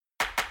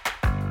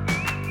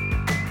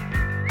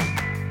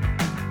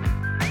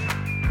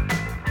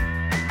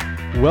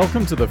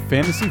Welcome to the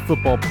Fantasy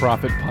Football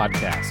Profit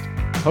Podcast,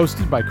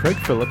 hosted by Craig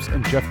Phillips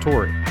and Jeff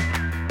Torrey.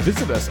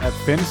 Visit us at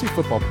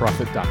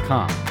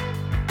fantasyfootballprofit.com.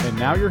 And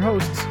now your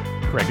hosts,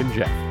 Craig and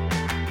Jeff.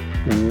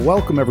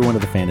 Welcome everyone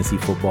to the Fantasy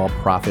Football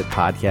Profit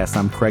Podcast.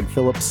 I'm Craig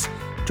Phillips,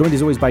 joined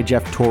as always by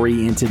Jeff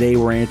Torrey, and today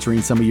we're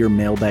answering some of your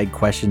mailbag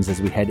questions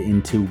as we head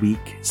into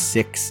Week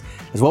 6,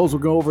 as well as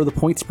we'll go over the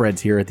point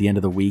spreads here at the end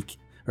of the week,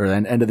 or the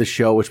end of the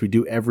show, which we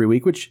do every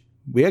week, which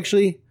we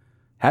actually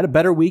had a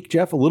better week,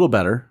 Jeff, a little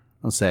better,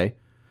 I'll say.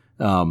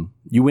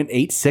 You went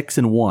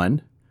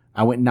 8-6-1.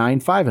 I went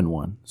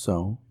 9-5-1.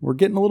 So we're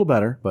getting a little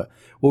better, but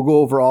we'll go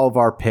over all of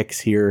our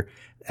picks here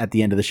at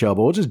the end of the show.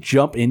 But we'll just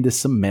jump into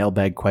some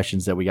mailbag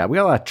questions that we got. We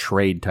got a lot of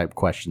trade type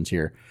questions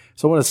here.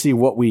 So I want to see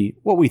what we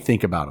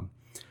think about them.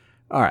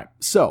 All right.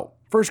 So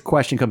first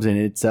question comes in.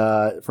 It's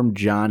from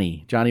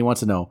Johnny. Johnny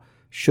wants to know,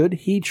 should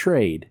he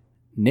trade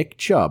Nick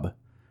Chubb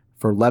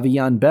for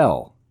Le'Veon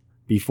Bell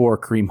before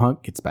Kareem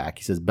Hunt gets back?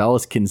 He says Bell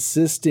is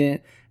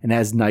consistent and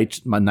has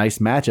nice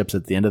matchups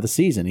at the end of the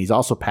season. He's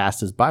also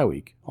past his bye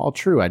week. All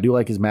true. I do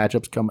like his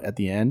matchups come at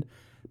the end,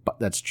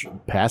 but that's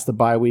past the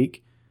bye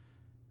week.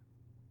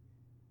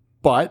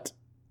 But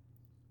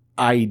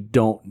I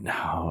don't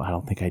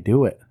think I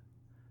do it.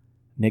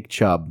 Nick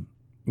Chubb.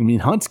 I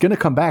mean, Hunt's going to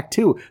come back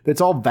too. That's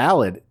all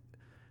valid.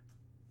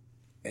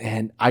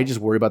 And I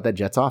just worry about that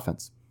Jets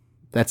offense.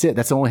 That's it.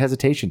 That's the only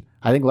hesitation.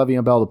 I think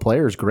Le'Veon Bell, the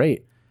player, is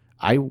great.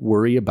 I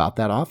worry about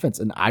that offense,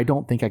 and I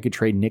don't think I could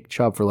trade Nick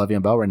Chubb for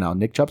Le'Veon Bell right now.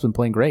 Nick Chubb's been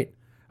playing great.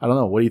 I don't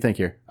know. What do you think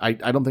here? I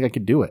don't think I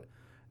could do it.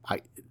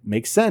 It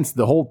makes sense.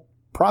 The whole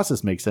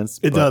process makes sense.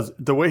 It does.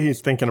 The way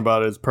he's thinking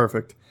about it is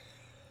perfect.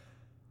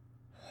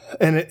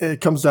 And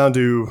it comes down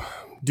to,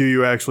 do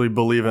you actually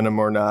believe in him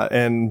or not?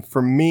 And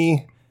for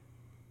me,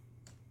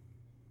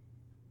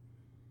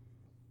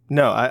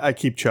 no, I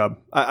keep Chubb.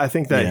 I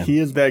think that he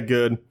is that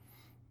good.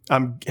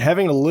 I'm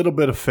having a little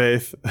bit of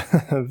faith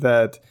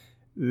that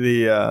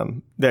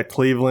that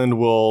Cleveland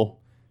will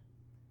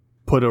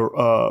put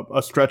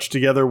a stretch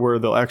together where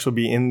they'll actually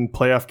be in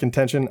playoff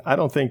contention. I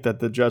don't think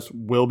that the Jets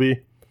will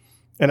be.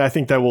 And I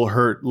think that will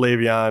hurt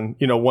Le'Veon.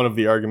 You know, one of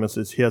the arguments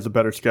is he has a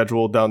better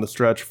schedule down the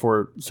stretch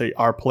for, say,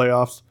 our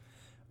playoffs.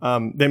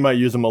 They might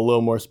use him a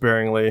little more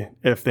sparingly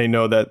if they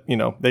know that, you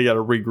know, they got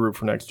to regroup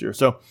for next year.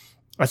 So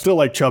I still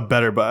like Chubb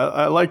better, but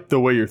I like the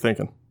way you're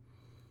thinking.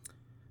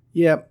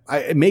 Yeah,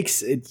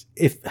 it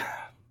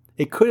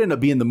could end up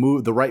being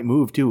the right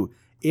move too,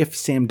 if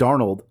Sam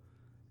Darnold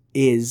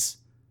is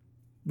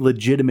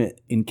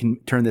legitimate and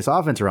can turn this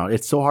offense around.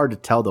 It's so hard to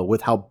tell though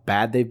with how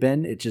bad they've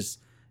been. It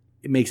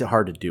makes it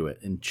hard to do it.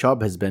 And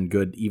Chubb has been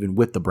good even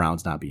with the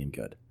Browns not being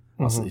good.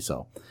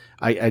 So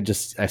I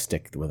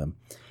stick with him.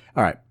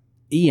 All right.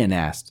 Ian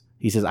asked,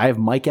 he says, I have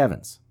Mike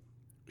Evans.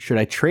 Should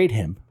I trade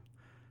him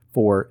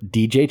for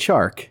DJ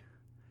Chark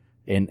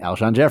and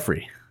Alshon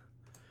Jeffrey?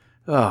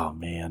 Oh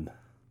man.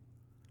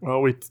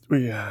 Well,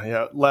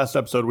 yeah. Last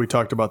episode we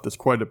talked about this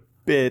quite a bit.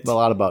 A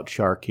lot about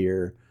Chark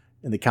here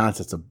in the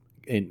context of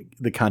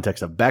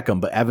Beckham,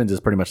 but Evans is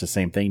pretty much the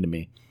same thing to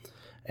me.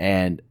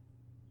 And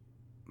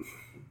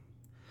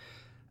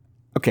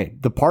okay,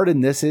 the part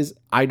in this is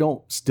I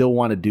don't still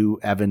want to do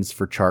Evans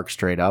for Chark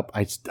straight up.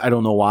 I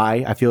don't know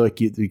why. I feel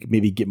like you could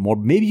maybe get more.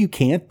 Maybe you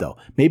can't though.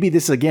 Maybe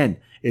this again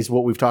is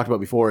what we've talked about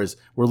before. Is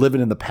we're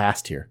living in the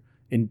past here,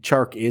 and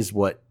Chark is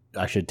what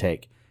I should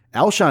take.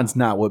 Alshon's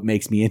not what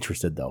makes me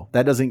interested, though.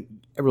 That doesn't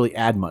really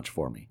add much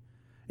for me.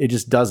 It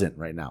just doesn't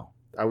right now.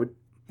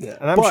 Yeah,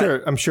 and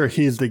I'm sure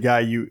he's the guy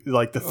you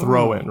like to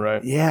throw in,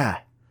 right? Yeah.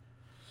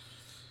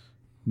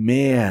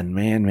 Man.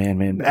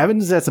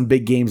 Evans has had some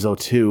big games though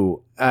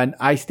too, and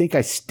I think I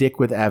stick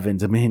with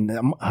Evans. I mean,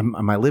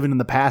 am I living in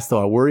the past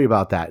though? I worry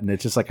about that, and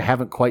it's just like I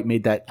haven't quite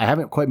made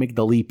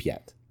the leap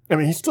yet. I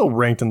mean, he's still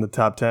ranked in the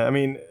top 10. I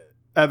mean,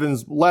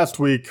 Evans last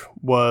week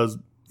was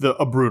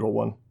a brutal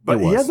one. But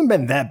he hasn't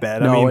been that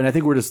bad. No, and I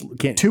think we're just...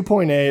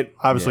 2.8,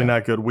 obviously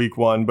not good week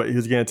one, but he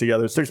was getting it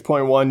together.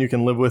 6.1, you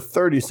can live with.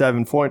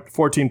 37,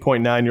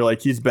 14.9, you're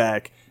like, he's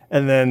back.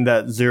 And then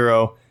that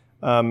 0.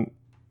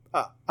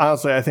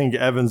 Honestly, I think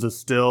Evans is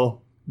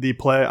still the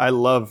play. I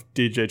love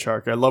DJ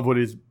Chark. I love what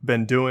he's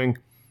been doing.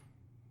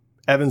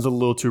 Evans is a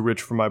little too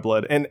rich for my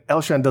blood. And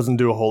Alshon doesn't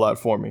do a whole lot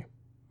for me.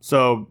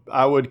 So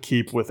I would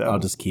keep with Evans. I'll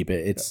just keep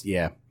it.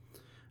 Yeah.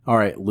 All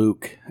right,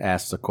 Luke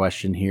asks a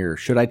question here.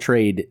 Should I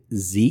trade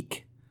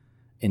Zeke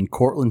and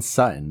Cortland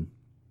Sutton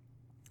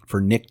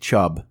for Nick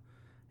Chubb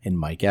and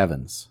Mike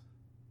Evans?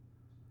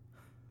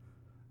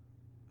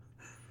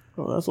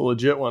 Oh, that's a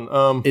legit one.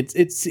 It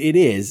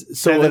is. So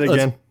say that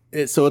again.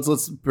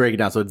 Let's break it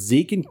down. So it's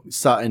Zeke and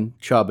Sutton,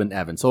 Chubb and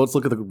Evans. So let's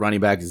look at the running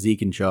backs,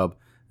 Zeke and Chubb.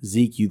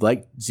 Zeke, you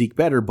like Zeke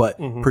better, but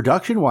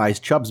production-wise,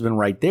 Chubb's been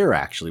right there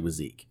actually with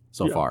Zeke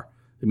so far.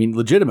 I mean,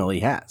 legitimately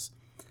has.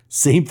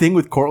 Same thing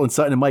with Cortland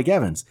Sutton and Mike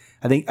Evans.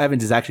 I think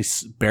Evans is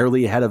actually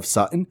barely ahead of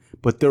Sutton,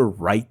 but they're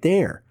right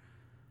there.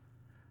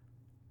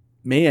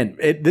 Man,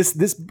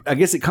 this I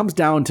guess it comes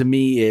down to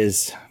me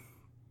is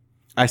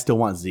I still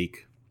want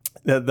Zeke.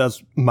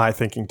 That's my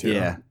thinking too.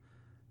 Yeah.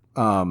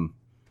 I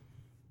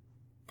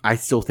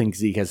still think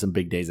Zeke has some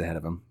big days ahead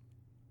of him.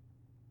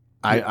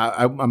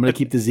 I'm going to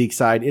keep the Zeke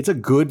side. It's a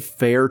good,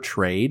 fair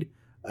trade.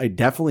 It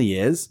definitely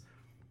is.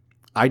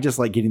 I just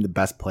like getting the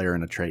best player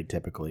in a trade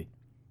typically.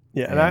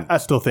 Yeah, and I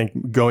still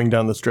think going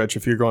down the stretch,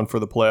 if you're going for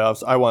the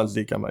playoffs, I want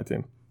Zeke on my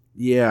team.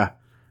 Yeah.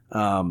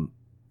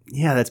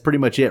 Yeah, that's pretty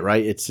much it,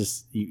 right? It's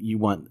just you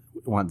want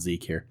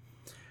Zeke here.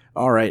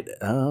 All right.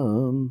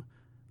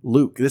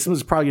 Luke, this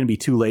one's probably going to be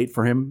too late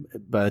for him.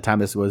 By the time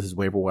this was, his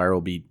waiver wire will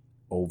be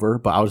over,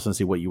 but I was going to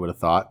see what you would have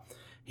thought.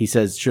 He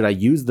says, should I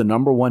use the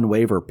number 1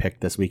 waiver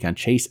pick this week on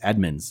Chase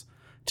Edmonds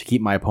to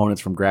keep my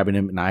opponents from grabbing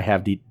him? And I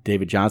have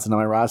David Johnson on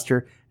my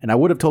roster. And I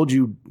would have told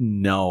you,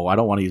 no, I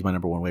don't want to use my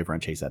number 1 waiver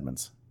on Chase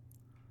Edmonds.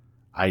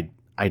 I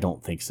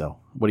don't think so.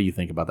 What do you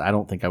think about that? I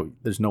don't think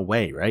there's no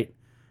way, right?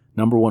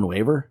 Number 1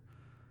 waiver?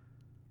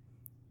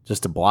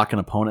 Just to block an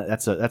opponent?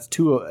 That's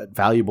too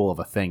valuable of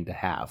a thing to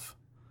have.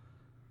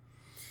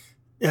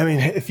 I mean,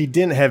 if he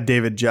didn't have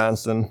David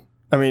Johnson,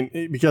 I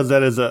mean, because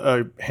that is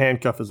a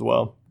handcuff as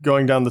well.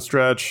 Going down the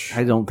stretch.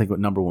 I don't think with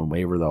number 1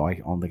 waiver, though. I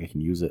don't think I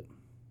can use it.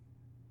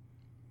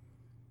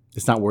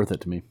 It's not worth it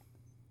to me.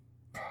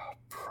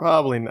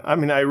 Probably not. I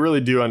mean, I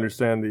really do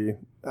understand the...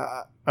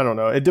 I don't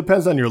know. It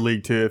depends on your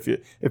league, too.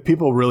 If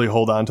people really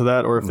hold on to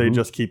that or if they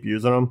just keep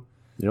using them.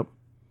 Yep.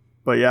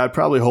 But yeah, I'd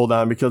probably hold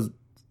on because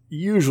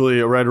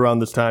usually right around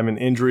this time, an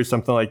injury,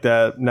 something like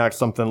that, knocks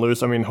something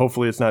loose. I mean,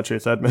 hopefully it's not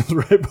Chase Edmonds,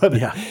 right? But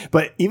yeah.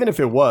 But even if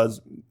it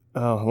was,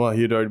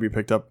 he'd already be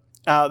picked up.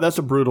 That's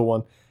a brutal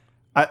one.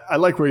 I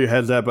like where your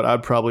head's at, but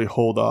I'd probably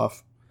hold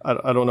off.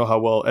 I don't know how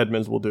well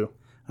Edmonds will do.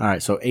 All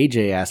right, so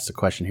AJ asks a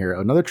question here.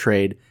 Another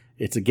trade.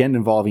 It's again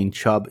involving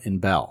Chubb and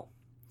Bell.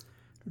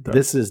 Okay.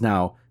 This is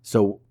now,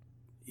 so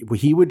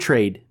he would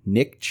trade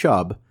Nick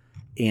Chubb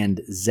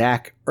and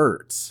Zach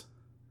Ertz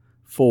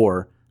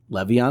for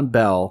Le'Veon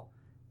Bell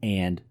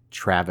and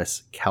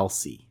Travis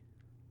Kelce.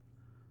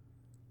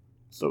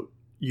 So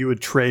you would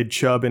trade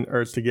Chubb and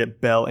Ertz to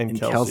get Bell and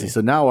Kelce.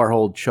 So now our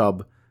whole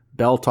Chubb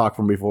Bell talk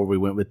from before we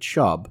went with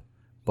Chubb,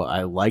 but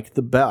I like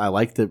the Bell. I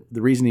like the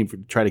reasoning for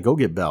try to go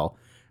get Bell,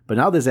 but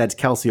now this adds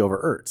Kelce over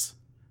Ertz.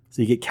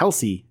 So you get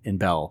Kelce and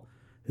Bell.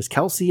 Is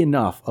Kelce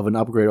enough of an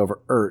upgrade over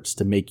Ertz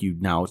to make you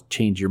now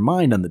change your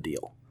mind on the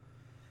deal?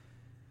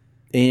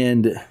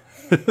 And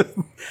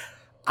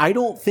I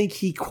don't think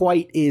he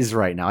quite is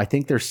right now. I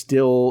think they're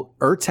still...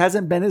 Ertz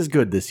hasn't been as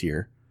good this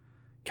year.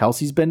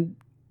 Kelce's been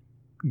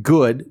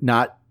good,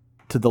 not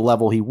to the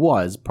level he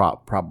was,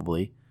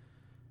 probably.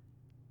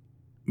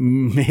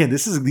 Man,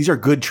 these are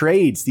good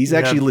trades. These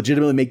actually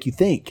legitimately make you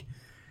think.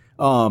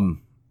 Man,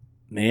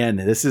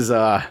 this is...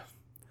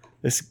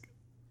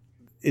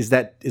 Is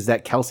that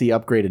Kelce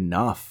upgrade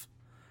enough?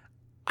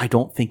 I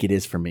don't think it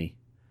is for me.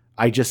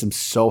 I just am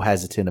so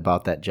hesitant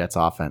about that Jets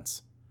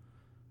offense.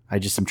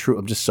 I'm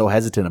just so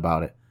hesitant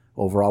about it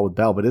overall with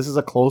Bell. But this is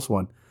a close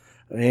one.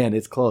 Man,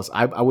 it's close.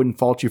 I wouldn't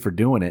fault you for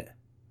doing it.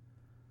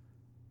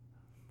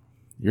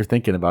 You're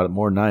thinking about it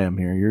more than I am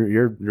here.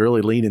 You're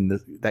really leaning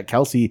that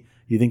Kelce.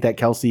 You think that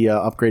Kelce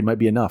upgrade might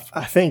be enough?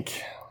 I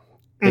think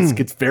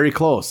it's very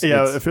close.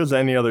 Yeah, if it was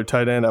any other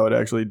tight end, I would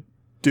actually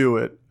do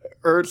it.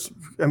 Ertz,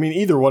 I mean,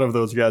 either one of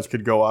those guys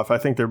could go off. I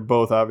think they're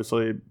both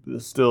obviously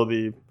still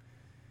the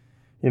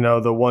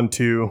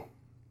 1-2.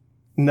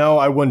 No,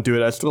 I wouldn't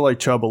do it. I still like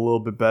Chubb a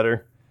little bit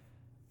better.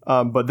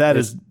 But that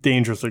is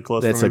dangerously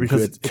close for me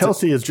because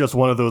Kelce is just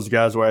one of those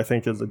guys where I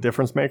think is a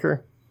difference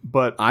maker.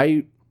 But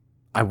I'm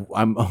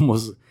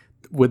almost,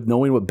 with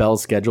knowing what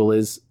Bell's schedule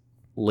is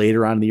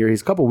later on in the year,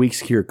 he's a couple weeks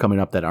here coming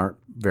up that aren't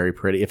very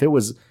pretty. If it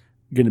was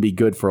going to be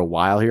good for a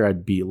while here,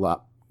 I'd be a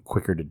lot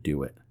quicker to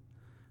do it.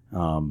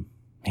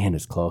 Man,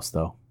 it's close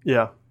though.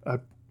 Yeah,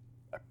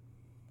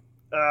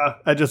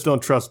 I just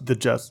don't trust the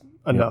Jets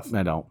enough. Yep,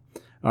 I don't.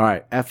 All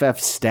right, FF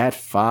Stat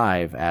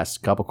 5 asks a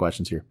couple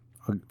questions here.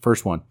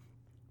 First one: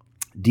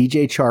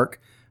 DJ Chark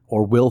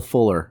or Will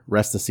Fuller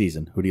rest of the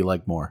season? Who do you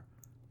like more?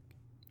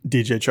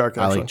 DJ Chark.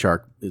 Actually. I like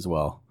Chark as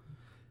well.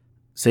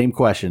 Same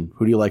question: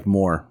 who do you like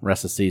more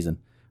rest of the season?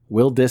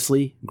 Will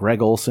Dissly,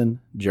 Greg Olsen,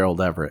 Gerald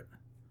Everett.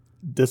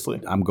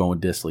 Dissly. I'm going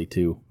Dissly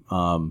too.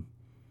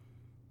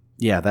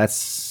 Yeah,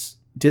 that's.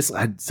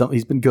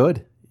 He's been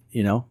good,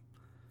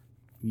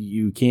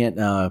 You can't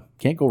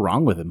go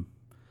wrong with him,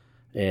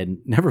 and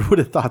never would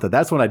have thought that.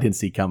 That's one I didn't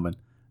see coming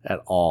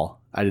at all.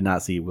 I did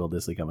not see Will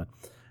Dissly coming.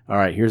 All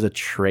right, here's a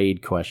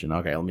trade question.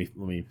 Okay, let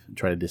me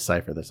try to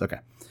decipher this. Okay,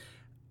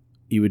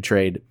 you would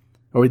trade,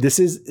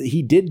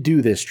 he did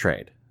do this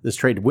trade. This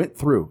trade went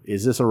through.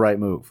 Is this a right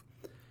move?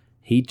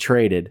 He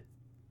traded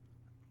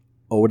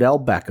Odell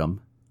Beckham.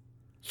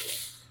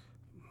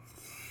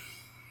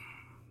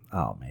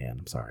 Oh man,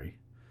 I'm sorry.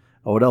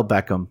 Odell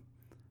Beckham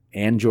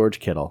and George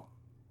Kittle.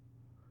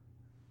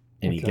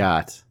 And he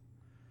got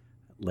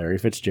Larry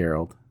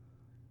Fitzgerald,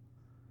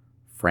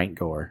 Frank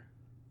Gore,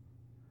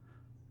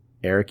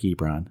 Eric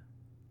Ebron,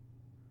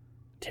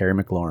 Terry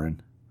McLaurin,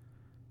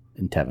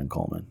 and Tevin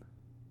Coleman.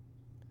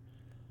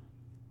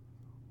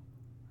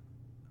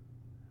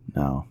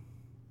 No.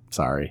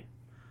 Sorry.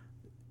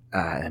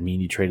 I mean,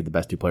 you traded the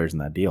best two players in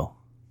that deal.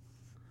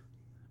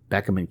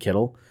 Beckham and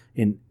Kittle.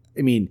 And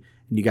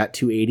you got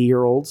two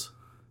 80-year-olds.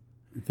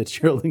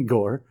 Fitzgerald and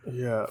Gore.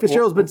 Yeah,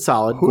 Fitzgerald's been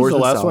solid. Who's Gore's the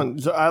been last solid. one?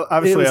 So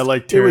obviously, I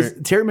like Terry. It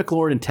was Terry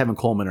McLaurin and Tevin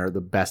Coleman are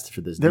the best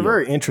for this. They're deal.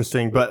 very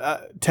interesting,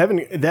 but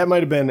Tevin, that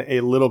might have been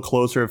a little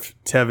closer if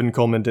Tevin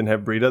Coleman didn't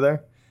have Breida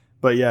there.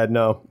 But yeah,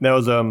 no, that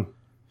was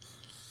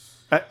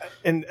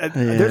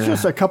there's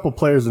just a couple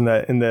players in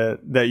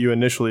that you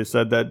initially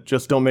said that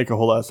just don't make a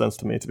whole lot of sense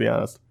to me, to be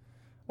honest.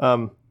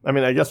 I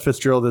mean, I guess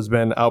Fitzgerald has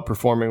been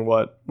outperforming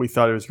what we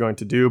thought he was going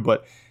to do,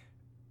 but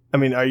I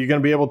mean, are you going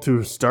to be able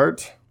to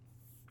start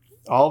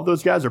all of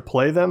those guys or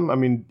play them? I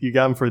mean, you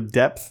got them for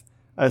depth.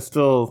 I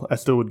still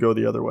would go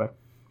the other way.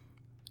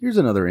 Here's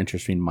another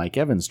interesting Mike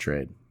Evans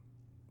trade.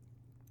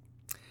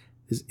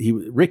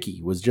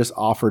 Ricky was just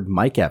offered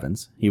Mike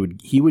Evans. He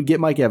would get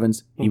Mike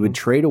Evans. He would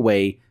trade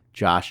away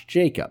Josh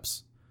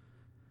Jacobs.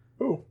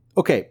 Oh,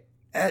 okay.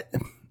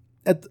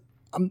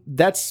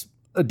 That's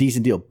a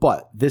decent deal,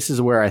 but this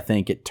is where I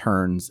think it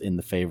turns in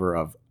the favor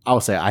of.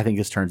 I think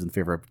this turns in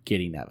favor of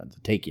getting Evans,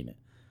 taking it.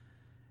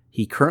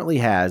 He currently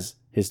has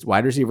his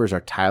wide receivers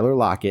are Tyler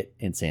Lockett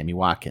and Sammy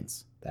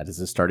Watkins. That is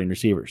his starting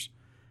receivers.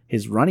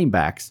 His running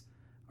backs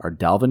are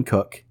Dalvin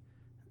Cook,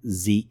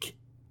 Zeke,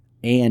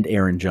 and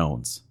Aaron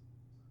Jones.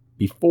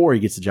 Before he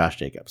gets to Josh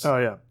Jacobs. Oh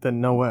yeah,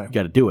 then no way. You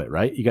got to do it,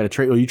 right? You got to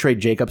trade. You trade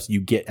Jacobs, you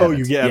get Evans. Oh,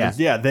 you get Evans.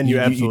 Yeah, then you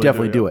absolutely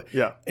definitely do it.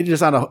 Yeah. It's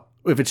just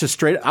if it's just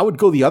straight. I would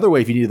go the other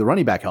way if you needed the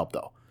running back help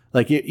though.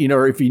 Like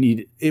or if you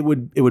need it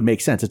would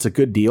make sense. It's a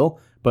good deal,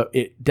 but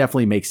it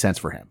definitely makes sense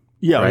for him.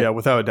 Yeah, right? yeah,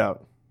 without a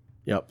doubt.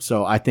 Yep.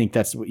 So I think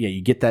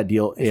you get that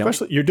deal.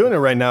 Especially you're doing it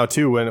right now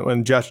too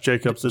when Josh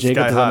Jacobs is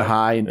sky on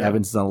high and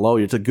Evans is on low.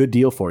 It's a good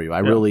deal for you.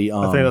 I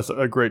think that's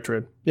a great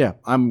trade. Yeah,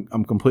 I'm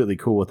completely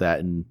cool with that.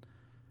 And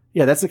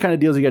yeah, that's the kind of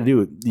deals you got to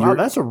do. Wow,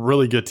 that's a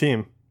really good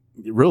team.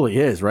 It really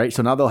is, right?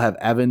 So now they'll have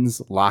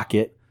Evans,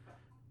 Lockett,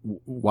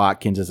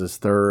 Watkins as his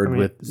third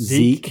with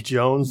Zeke,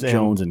 Jones,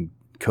 and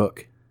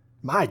Cook.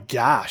 My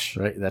gosh.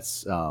 Right?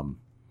 That's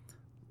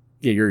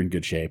you're in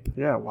good shape.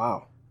 Yeah,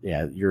 wow.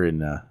 Yeah, you're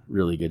in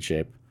really good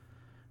shape.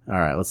 All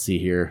right, let's see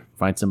here.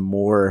 Find some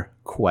more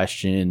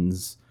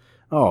questions.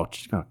 Oh,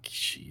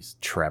 jeez,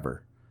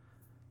 Trevor.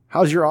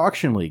 How's your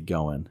auction league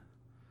going?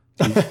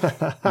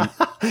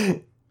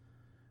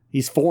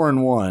 He's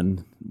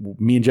 4-1.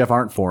 Me and Jeff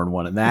aren't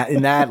 4-1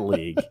 in that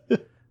league.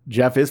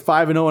 Jeff is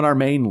 5-0 in our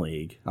main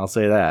league. I'll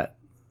say that.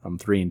 I'm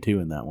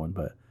 3-2 in that one,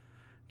 but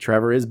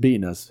Trevor is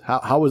beating us.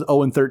 How was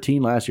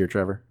 0-13 last year,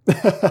 Trevor?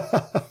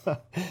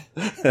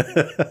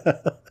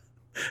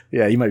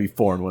 Yeah, you might be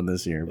 4-1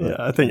 this year. But, yeah,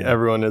 I think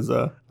everyone is.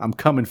 I'm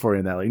coming for you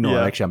in that league. No,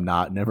 actually, I'm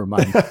not. Never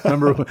mind.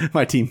 Remember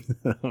my team?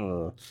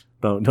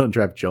 Don't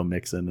draft Joe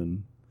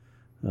Mixon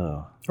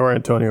or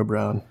Antonio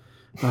Brown.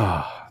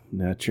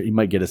 No, you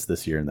might get us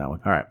this year in that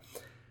one. All right.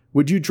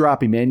 Would you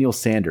drop Emmanuel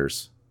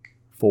Sanders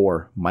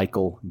for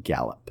Michael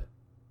Gallup?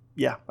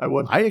 Yeah, I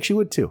would. I actually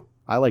would too.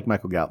 I like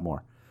Michael Gallup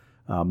more.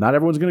 Not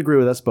everyone's going to agree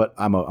with us, but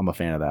I'm a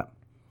fan of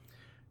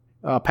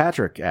that.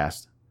 Patrick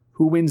asked,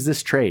 who wins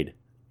this trade?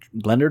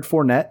 Leonard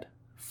Fournette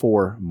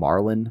for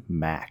Marlon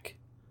Mack.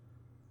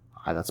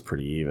 That's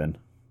pretty even.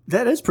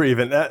 That is pretty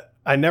even.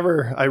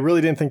 I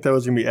really didn't think that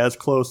was going to be as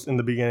close in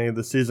the beginning of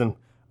the season.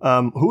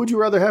 Who would you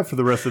rather have for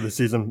the rest of the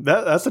season?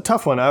 That's a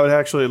tough one. I would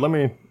actually let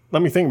me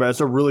think about it.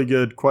 It's a really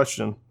good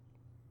question.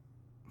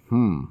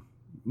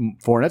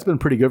 Fournette's been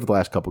pretty good for the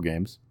last couple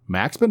games.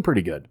 Mack's been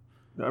pretty good.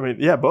 I mean,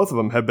 yeah, both of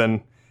them have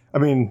been. I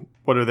mean,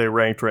 what are they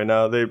ranked right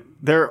now?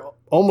 They're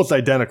almost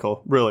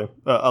identical, really.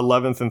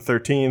 11th and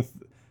 13th.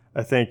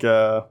 I think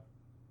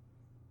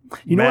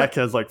Mack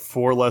has like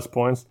 4 less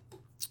points.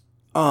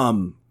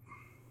 Oh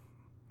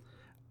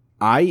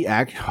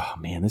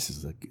man, this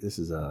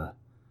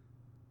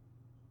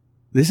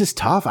is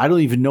tough. I don't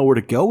even know where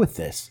to go with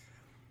this.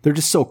 They're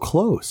just so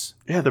close.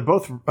 Yeah, they're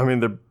both.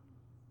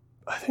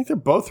 They're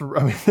both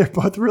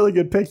really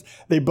good picks.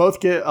 They both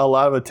get a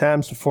lot of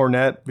attempts.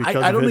 Fournette,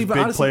 because of his big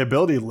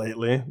playability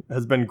lately,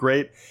 has been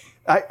great.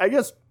 I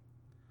guess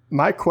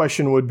my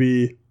question would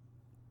be,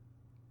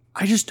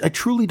 I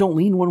truly don't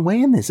lean one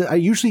way in this. I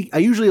usually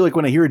like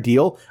when I hear a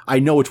deal, I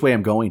know which way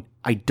I'm going.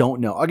 I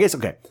don't know. I guess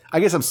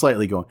I'm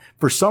slightly going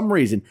for some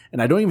reason,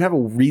 and I don't even have a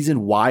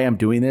reason why I'm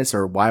doing this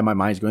or why my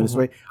mind's going this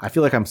way. I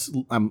feel like I'm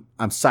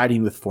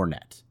siding with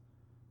Fournette,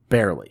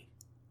 barely,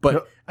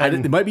 but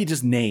it might be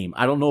just name.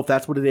 I don't know if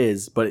that's what it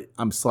is, but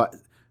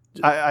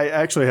I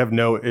actually have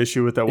no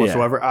issue with that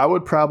whatsoever. Yeah. I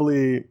would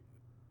probably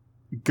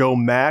go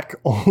Mack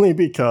only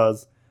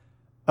because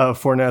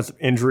of Fournette's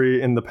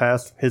injury in the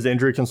past, his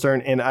injury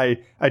concern, and I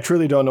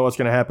truly don't know what's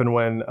going to happen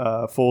when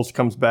Foles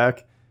comes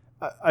back.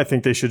 I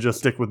think they should just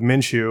stick with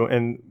Minshew,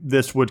 and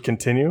this would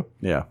continue.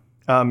 Yeah.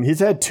 He's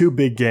had 2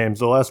 big games.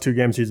 The last 2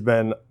 games he's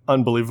been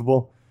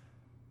unbelievable.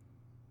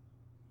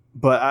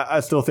 But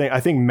I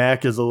think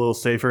Mack is a little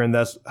safer, and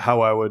that's how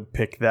I would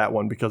pick that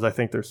one because I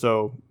think they're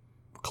so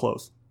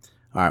close.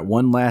 All right,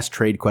 one last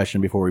trade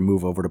question before we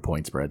move over to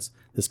point spreads.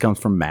 This comes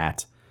from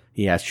Matt.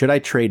 He asked, should I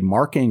trade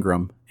Mark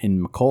Ingram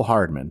and McCole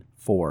Hardman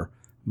for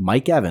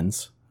Mike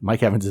Evans?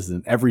 Mike Evans is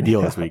in every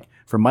deal this week.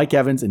 For Mike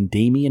Evans and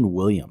Damian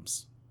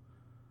Williams.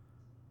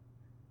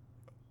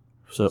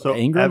 So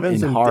Ingram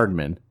Evans and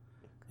Hardman.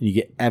 and you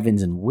get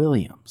Evans and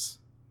Williams.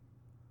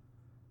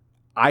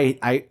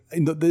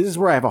 This is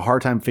where I have a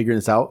hard time figuring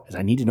this out, is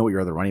I need to know what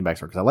your other running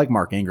backs are, because I like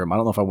Mark Ingram. I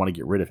don't know if I want to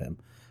get rid of him.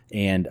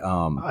 And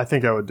I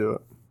think I would do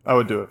it.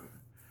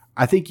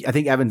 I think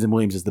Evans and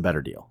Williams is the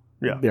better deal.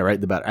 Yeah, right.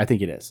 The better. I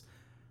think it is.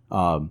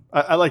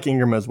 I like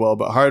Ingram as well,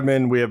 but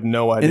Hardman, we have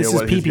no idea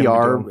what he's going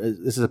to be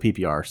doing. This is a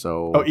PPR,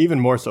 so even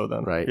more so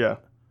then, right? Yeah,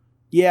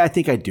 yeah. I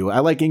think I do. I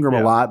like Ingram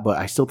a lot, but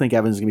I still think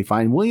Evans is going to be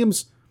fine.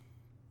 Williams,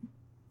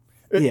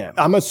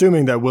 I'm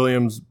assuming that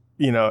Williams,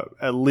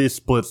 at least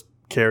splits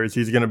carries.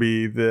 He's going to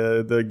be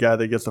the guy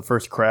that gets the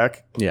first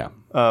crack. Yeah.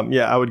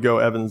 I would go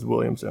Evans,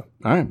 Williams. Yeah.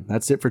 All right,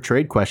 that's it for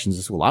trade questions.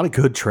 There's a lot of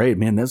good trade,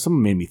 man. That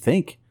something made me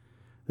think.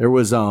 There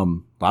was a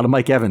lot of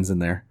Mike Evans in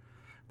there,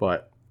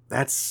 but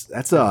that's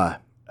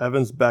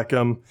Evans,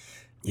 Beckham.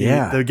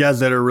 Yeah. The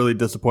guys that are really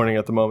disappointing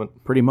at the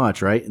moment. Pretty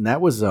much, right? And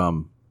that was,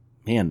 some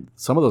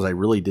of those I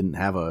really didn't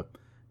have a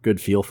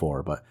good feel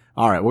for. But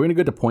all right, we're going to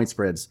go to point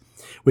spreads,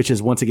 which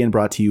is once again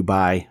brought to you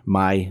by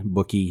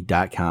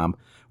mybookie.com,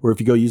 where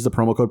if you go use the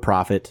promo code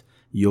PROFIT,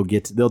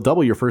 they'll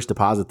double your first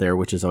deposit there,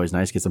 which is always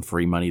nice. Get some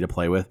free money to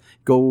play with.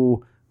 I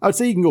would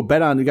say you can go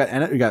bet on, we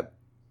got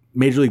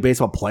Major League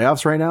Baseball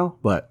playoffs right now,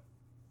 but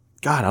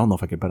God, I don't know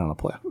if I could bet on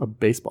a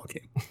baseball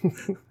game.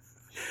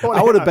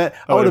 I would have bet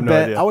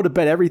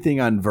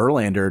everything on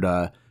Verlander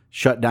to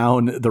shut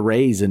down the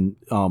Rays and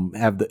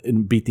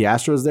beat the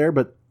Astros there,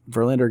 but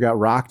Verlander got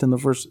rocked in the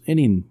first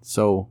inning,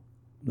 so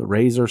the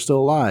Rays are still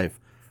alive.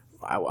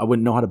 I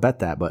wouldn't know how to bet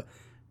that, but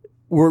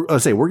we're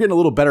getting a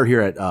little better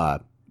here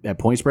at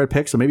point spread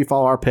picks, so maybe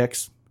follow our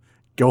picks.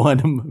 Go on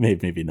to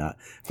maybe not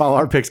follow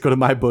our picks. Go to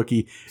my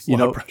bookie.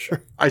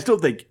 Pressure. I still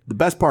think the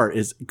best part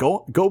is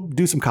go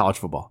do some college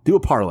football. Do a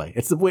parlay.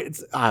 It's the way.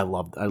 I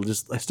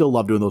still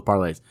love doing those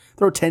parlays.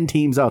 Throw 10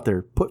 teams out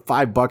there. Put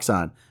 $5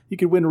 on. You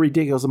could win a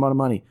ridiculous amount of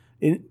money.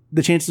 And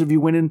the chances of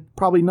you winning,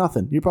 probably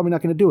nothing. You're probably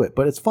not going to do it,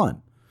 but it's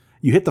fun.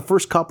 You hit the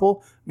first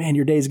couple, man.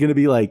 Your day is going to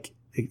be like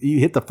you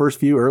hit the first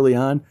few early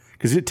on,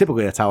 because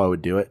typically that's how I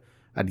would do it.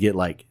 I'd get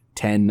like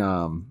 10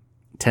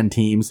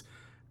 teams.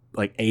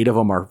 Like 8 of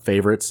them are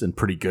favorites, and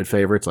pretty good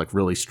favorites, like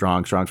really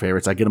strong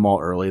favorites. I get them all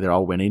early; they're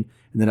all winning,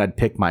 and then I'd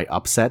pick my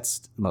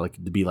upsets, like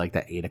to be like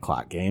that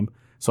 8:00 game.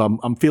 So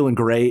I'm feeling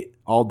great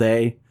all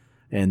day,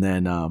 and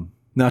then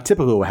now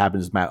typically what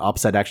happens is my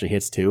upset actually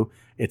hits too.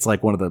 It's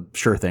like one of the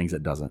sure things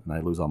that doesn't, and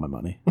I lose all my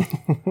money.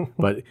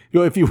 But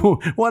if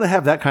you want to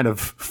have that kind of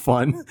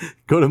fun,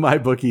 go to my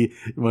bookie.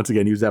 Once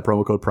again, use that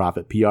promo code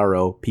PROFIT,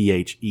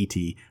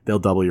 PROPHET. They'll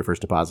double your first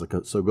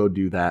deposit, so go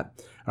do that.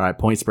 All right,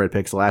 point spread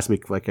picks. Last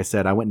week, like I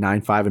said, I went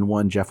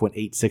 9-5-1. Jeff went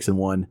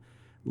 8-6-1.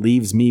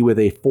 Leaves me with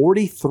a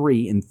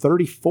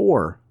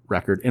 43-34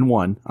 record and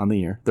 1 on the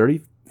year.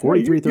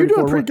 43, you're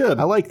doing pretty good.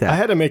 I like that. I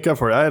had to make up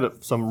for it. I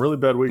had some really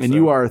bad weeks. And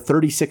you are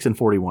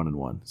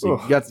 36-41-1.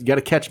 So you got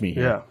to catch me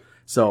here. Yeah.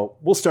 So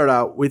we'll start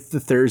out with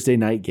the Thursday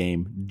night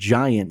game.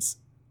 Giants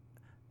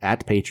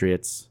at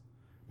Patriots.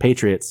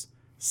 Patriots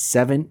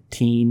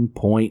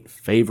 17-point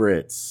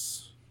favorites.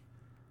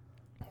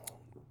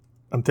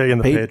 I'm taking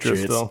the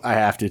Patriots still. I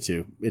have to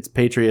too. It's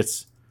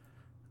Patriots.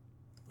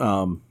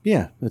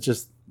 It's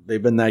just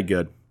they've been that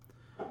good.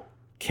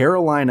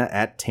 Carolina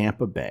at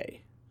Tampa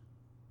Bay.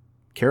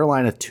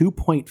 Carolina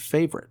 2-point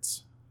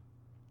favorites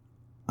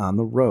on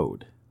the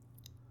road.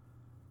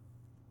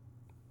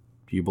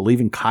 Do you believe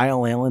in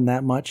Kyle Allen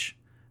that much,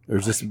 or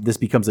is this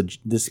becomes a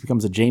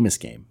Jameis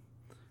game?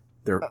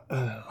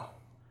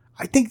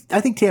 I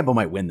think Tampa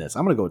might win this.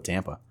 I'm going to go with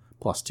Tampa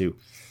 +2.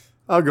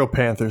 I'll go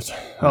Panthers.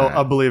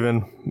 I'll believe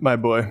in my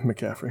boy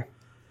McCaffrey.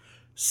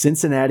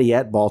 Cincinnati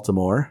at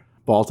Baltimore.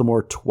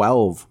 Baltimore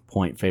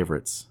 12-point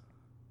favorites.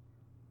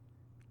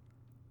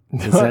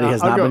 Cincinnati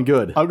has not been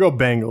good. I'll go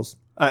Bengals.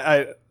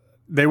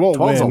 They won't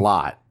 12's win. a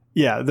lot.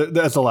 Yeah,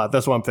 that's a lot.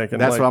 That's what I'm thinking.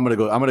 That's what I'm going to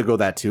go. I'm going to go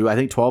that too. I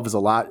think 12 is a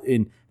lot.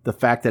 In the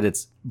fact that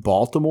it's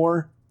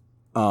Baltimore,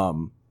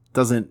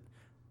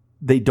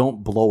 they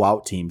don't blow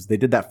out teams. They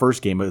did that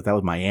first game, but that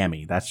was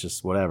Miami. That's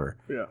just whatever.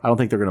 Yeah. I don't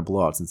think they're going to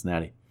blow out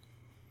Cincinnati.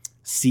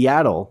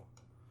 Seattle.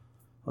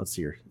 Let's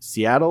see here.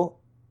 Seattle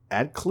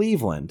at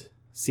Cleveland.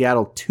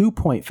 Seattle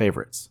 2-point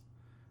favorites.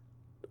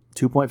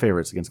 2-point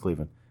favorites against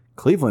Cleveland.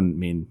 Cleveland, I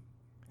mean,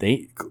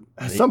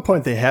 at some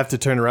point they have to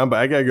turn around, but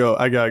I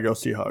gotta go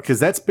Seahawks, because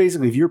that's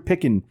basically if you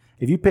pick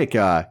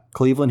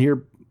Cleveland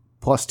here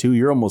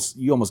 +2,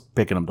 you almost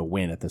picking them to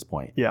win at this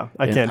point. Yeah,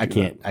 I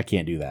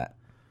can't do that.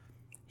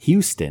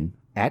 Houston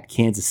at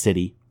Kansas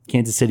City.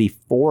 Kansas City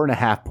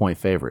 4.5-point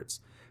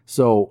favorites.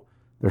 So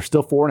they're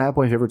still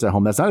 4.5-point favorites at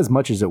home. That's not as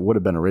much as it would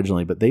have been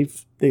originally, but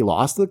they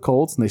lost to the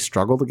Colts and they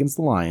struggled against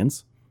the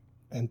Lions.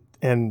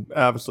 And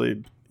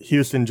obviously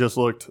Houston just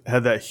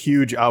had that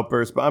huge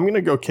outburst, but I'm going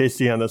to go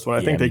KC on this one.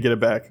 I think they get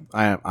it back.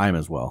 I am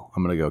as well.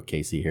 I'm going to go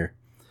KC here.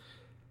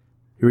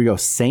 Here we go.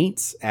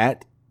 Saints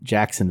at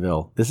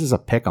Jacksonville. This is a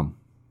pick'em.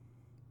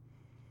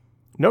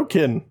 No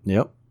kidding.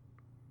 Yep.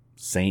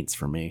 Saints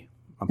for me.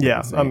 I'm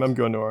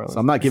going New Orleans. So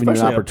I'm not giving you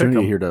an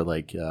opportunity here to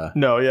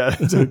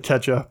to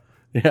catch up.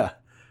 Yeah.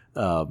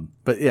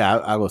 But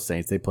yeah, I go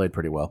Saints. They played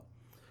pretty well.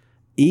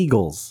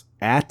 Eagles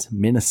at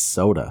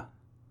Minnesota.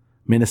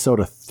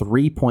 Minnesota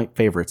 3-point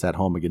favorites at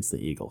home against the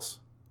Eagles.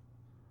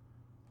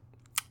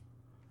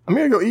 I'm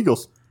going to go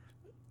Eagles.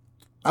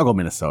 I'll go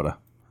Minnesota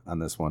on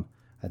this one.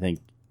 I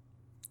think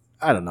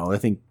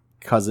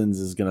Cousins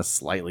is going to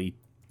slightly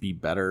be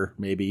better,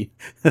 maybe.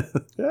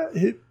 Yeah,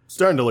 he's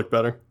starting to look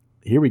better.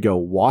 Here we go.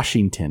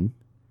 Washington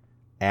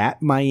at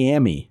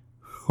Miami.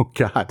 Oh,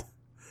 God.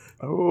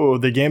 Oh,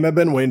 the game I've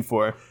been waiting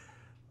for.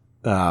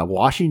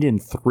 Washington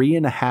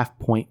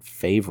 3.5-point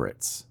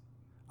favorites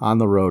on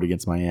the road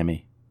against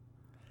Miami.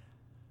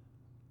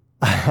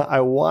 I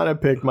want to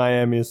pick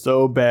Miami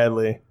so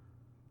badly.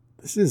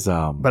 This is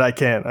but I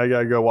can't. I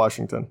gotta go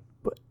Washington.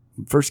 But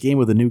first game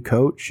with a new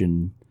coach,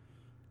 and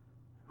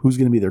who's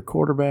going to be their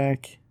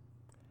quarterback?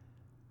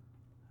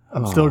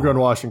 I'm still going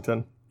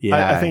Washington.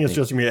 Yeah, I think it's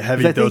just going to be a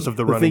heavy dose of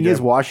the running game. The thing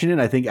is, Washington,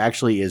 I think,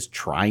 actually is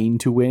trying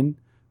to win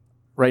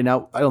right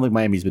now. I don't think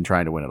Miami's been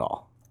trying to win at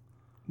all.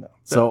 No.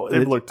 So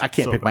I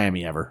can't so pick bad.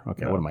 Miami ever.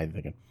 Okay, no. What am I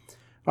thinking?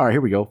 All right,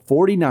 here we go.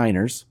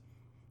 49ers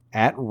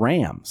at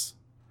Rams.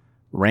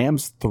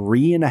 Rams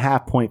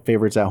 3.5-point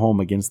favorites at home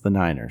against the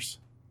Niners.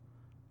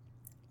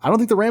 I don't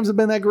think the Rams have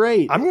been that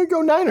great. I'm going to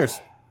go Niners.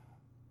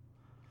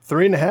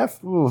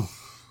 3.5? Ooh,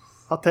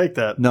 I'll take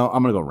that. No,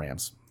 I'm going to go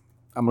Rams.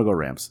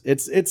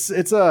 It's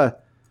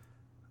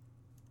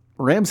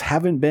Rams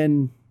haven't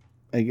been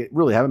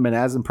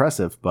as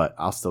impressive, but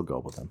I'll still go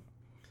with them.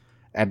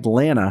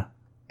 Atlanta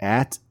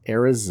at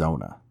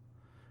Arizona.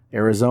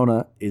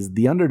 Arizona is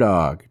the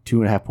underdog,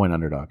 2.5-point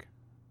underdog.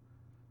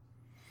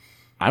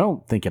 I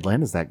don't think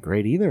Atlanta's that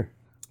great either.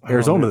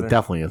 Arizona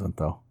definitely isn't,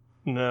 though.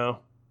 No.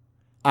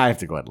 I have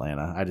to go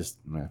Atlanta.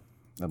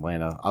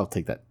 Atlanta. I'll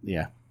take that.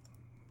 Yeah.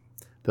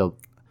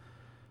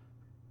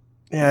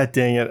 Yeah,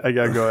 dang it. I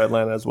got to go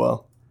Atlanta as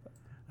well.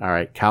 All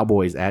right.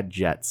 Cowboys at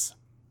Jets.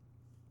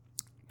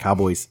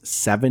 Cowboys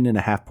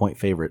 7.5-point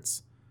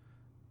favorites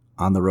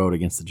on the road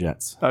against the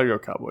Jets. I'll go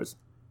Cowboys.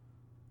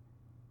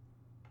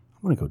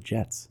 I'm going to go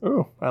Jets.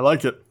 Oh, I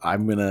like it.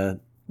 I'm going to.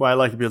 Well, I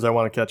like it because I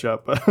want to catch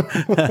up.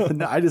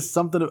 No,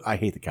 I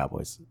hate the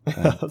Cowboys.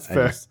 That's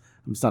fair.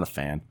 I'm just not a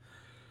fan.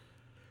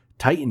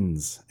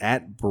 Titans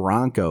at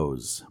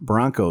Broncos.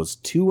 Broncos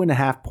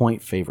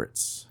 2.5-point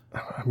favorites.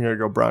 I'm going to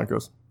go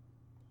Broncos.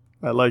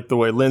 I like the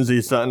way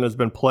Lindsey Sutton has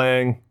been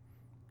playing,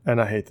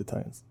 and I hate the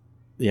Titans.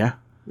 Yeah?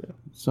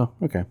 So,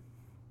 okay.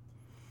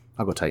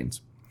 I'll go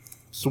Titans.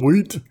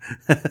 Sweet.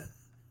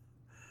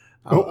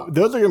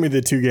 Those are going to be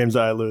the two games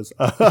I lose.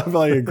 I feel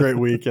like a great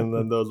week, and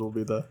then those will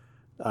be the...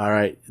 All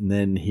right, and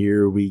then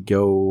here we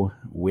go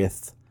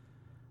with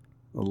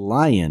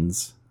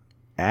Lions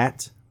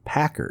at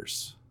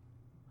Packers.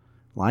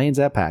 Lions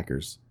at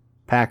Packers.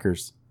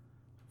 Packers,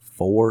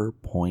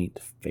 4-point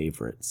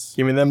favorites.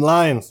 Give me them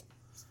Lions.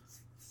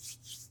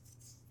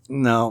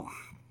 No.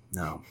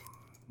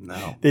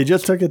 They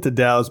just took it to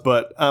Dallas,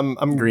 but I'm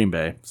Green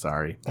Bay.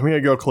 Sorry, I'm gonna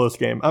go close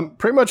game. I'm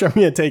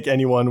gonna take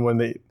anyone when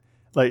they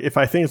if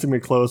I think it's gonna be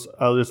close,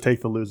 I'll just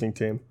take the losing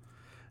team.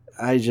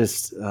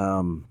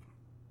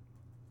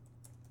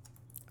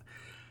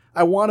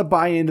 I want to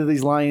buy into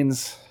these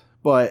Lions,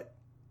 but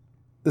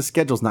the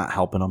schedule's not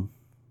helping them.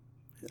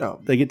 Oh.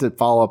 They get to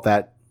follow up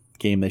that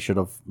game they should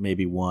have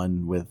maybe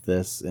won with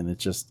this, and it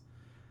just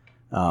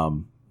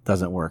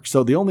doesn't work.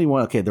 So the only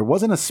one, there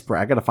wasn't a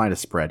spread. I got to find a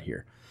spread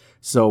here.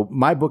 So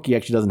my bookie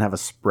actually doesn't have a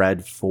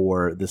spread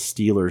for the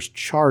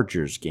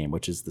Steelers-Chargers game,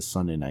 which is the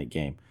Sunday night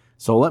game.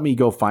 So let me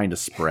go find a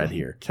spread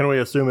here. Can we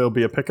assume it'll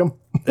be a pick'em?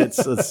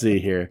 Let's see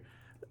here.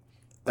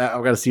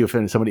 I've got to see if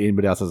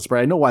anybody else has a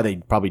spread. I know why they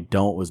probably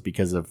don't was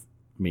because of,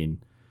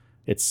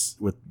 it's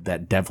with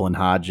that Devlin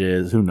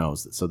Hodges. Who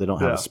knows? So they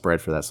don't have a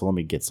spread for that. So let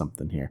me get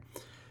something here.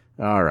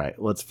 All right,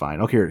 let's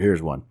find. Okay,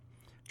 here's one.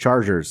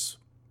 Chargers,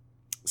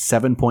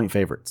 7-point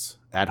favorites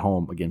at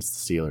home against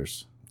the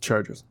Steelers.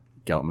 Chargers.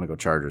 I'm going to go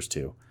Chargers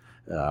too.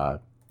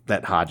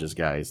 That Hodges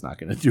guy is not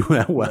going to do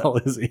that well,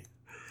 is he?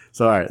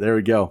 So, all right, there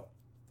we go.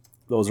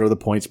 Those are the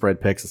point spread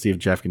picks. Let's see if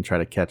Jeff can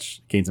try to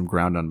gain some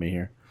ground on me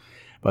here.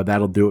 But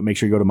that'll do it. Make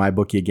sure you go to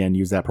MyBookie again.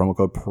 Use that promo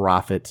code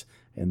PROFIT,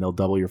 and they'll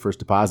double your first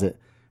deposit.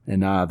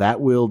 And that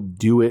will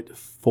do it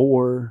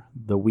for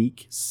the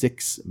Week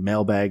 6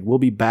 mailbag. We'll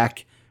be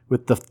back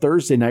with the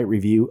Thursday night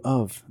review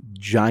of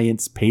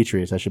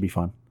Giants-Patriots. That should be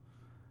fun.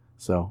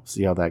 So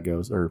see how that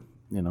goes. Or,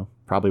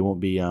 probably won't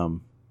be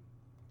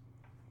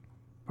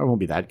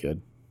that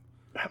good.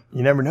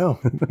 You never know.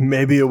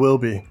 Maybe it will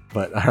be.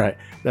 But all right,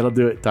 that'll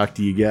do it. Talk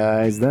to you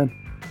guys then.